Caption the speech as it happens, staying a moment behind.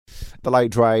The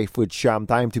Light Drive with Sham.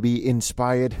 Time to be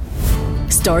inspired.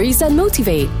 Stories that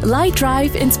motivate. Light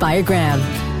Drive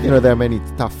Inspiregram. You know, there are many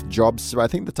tough jobs, but I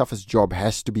think the toughest job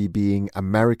has to be being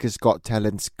America's Got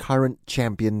Talent's current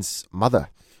champion's mother.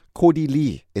 Kodi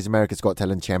Lee is America's Got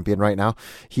Talent champion right now.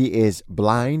 He is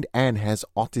blind and has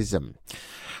autism,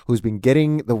 who's been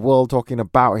getting the world talking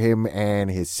about him, and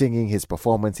his singing, his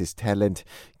performance, his talent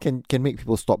can make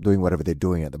people stop doing whatever they're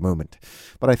doing at the moment.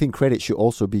 But I think credit should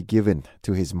also be given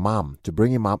to his mom to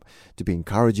bring him up, to be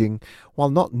encouraging, while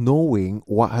not knowing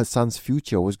what her son's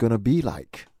future was going to be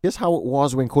like. Here's how it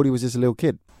was when Kodi was just a little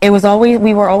kid. We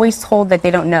were always told that they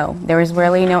don't know. There was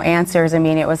really no answers. I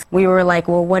mean, we were like,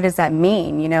 well, what does that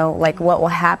mean? You know, like what will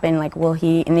happen? Like, will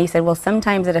he? And they said, well,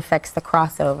 sometimes it affects the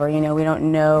crossover. You know, we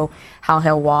don't know how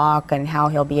he'll walk and how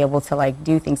he'll be able to like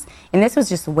do things. And this was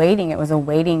just waiting. It was a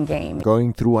waiting game.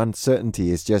 Going through uncertainty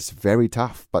is just very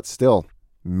tough, but still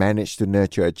managed to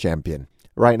nurture a champion.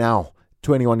 Right now,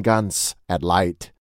 21 Guns at Light.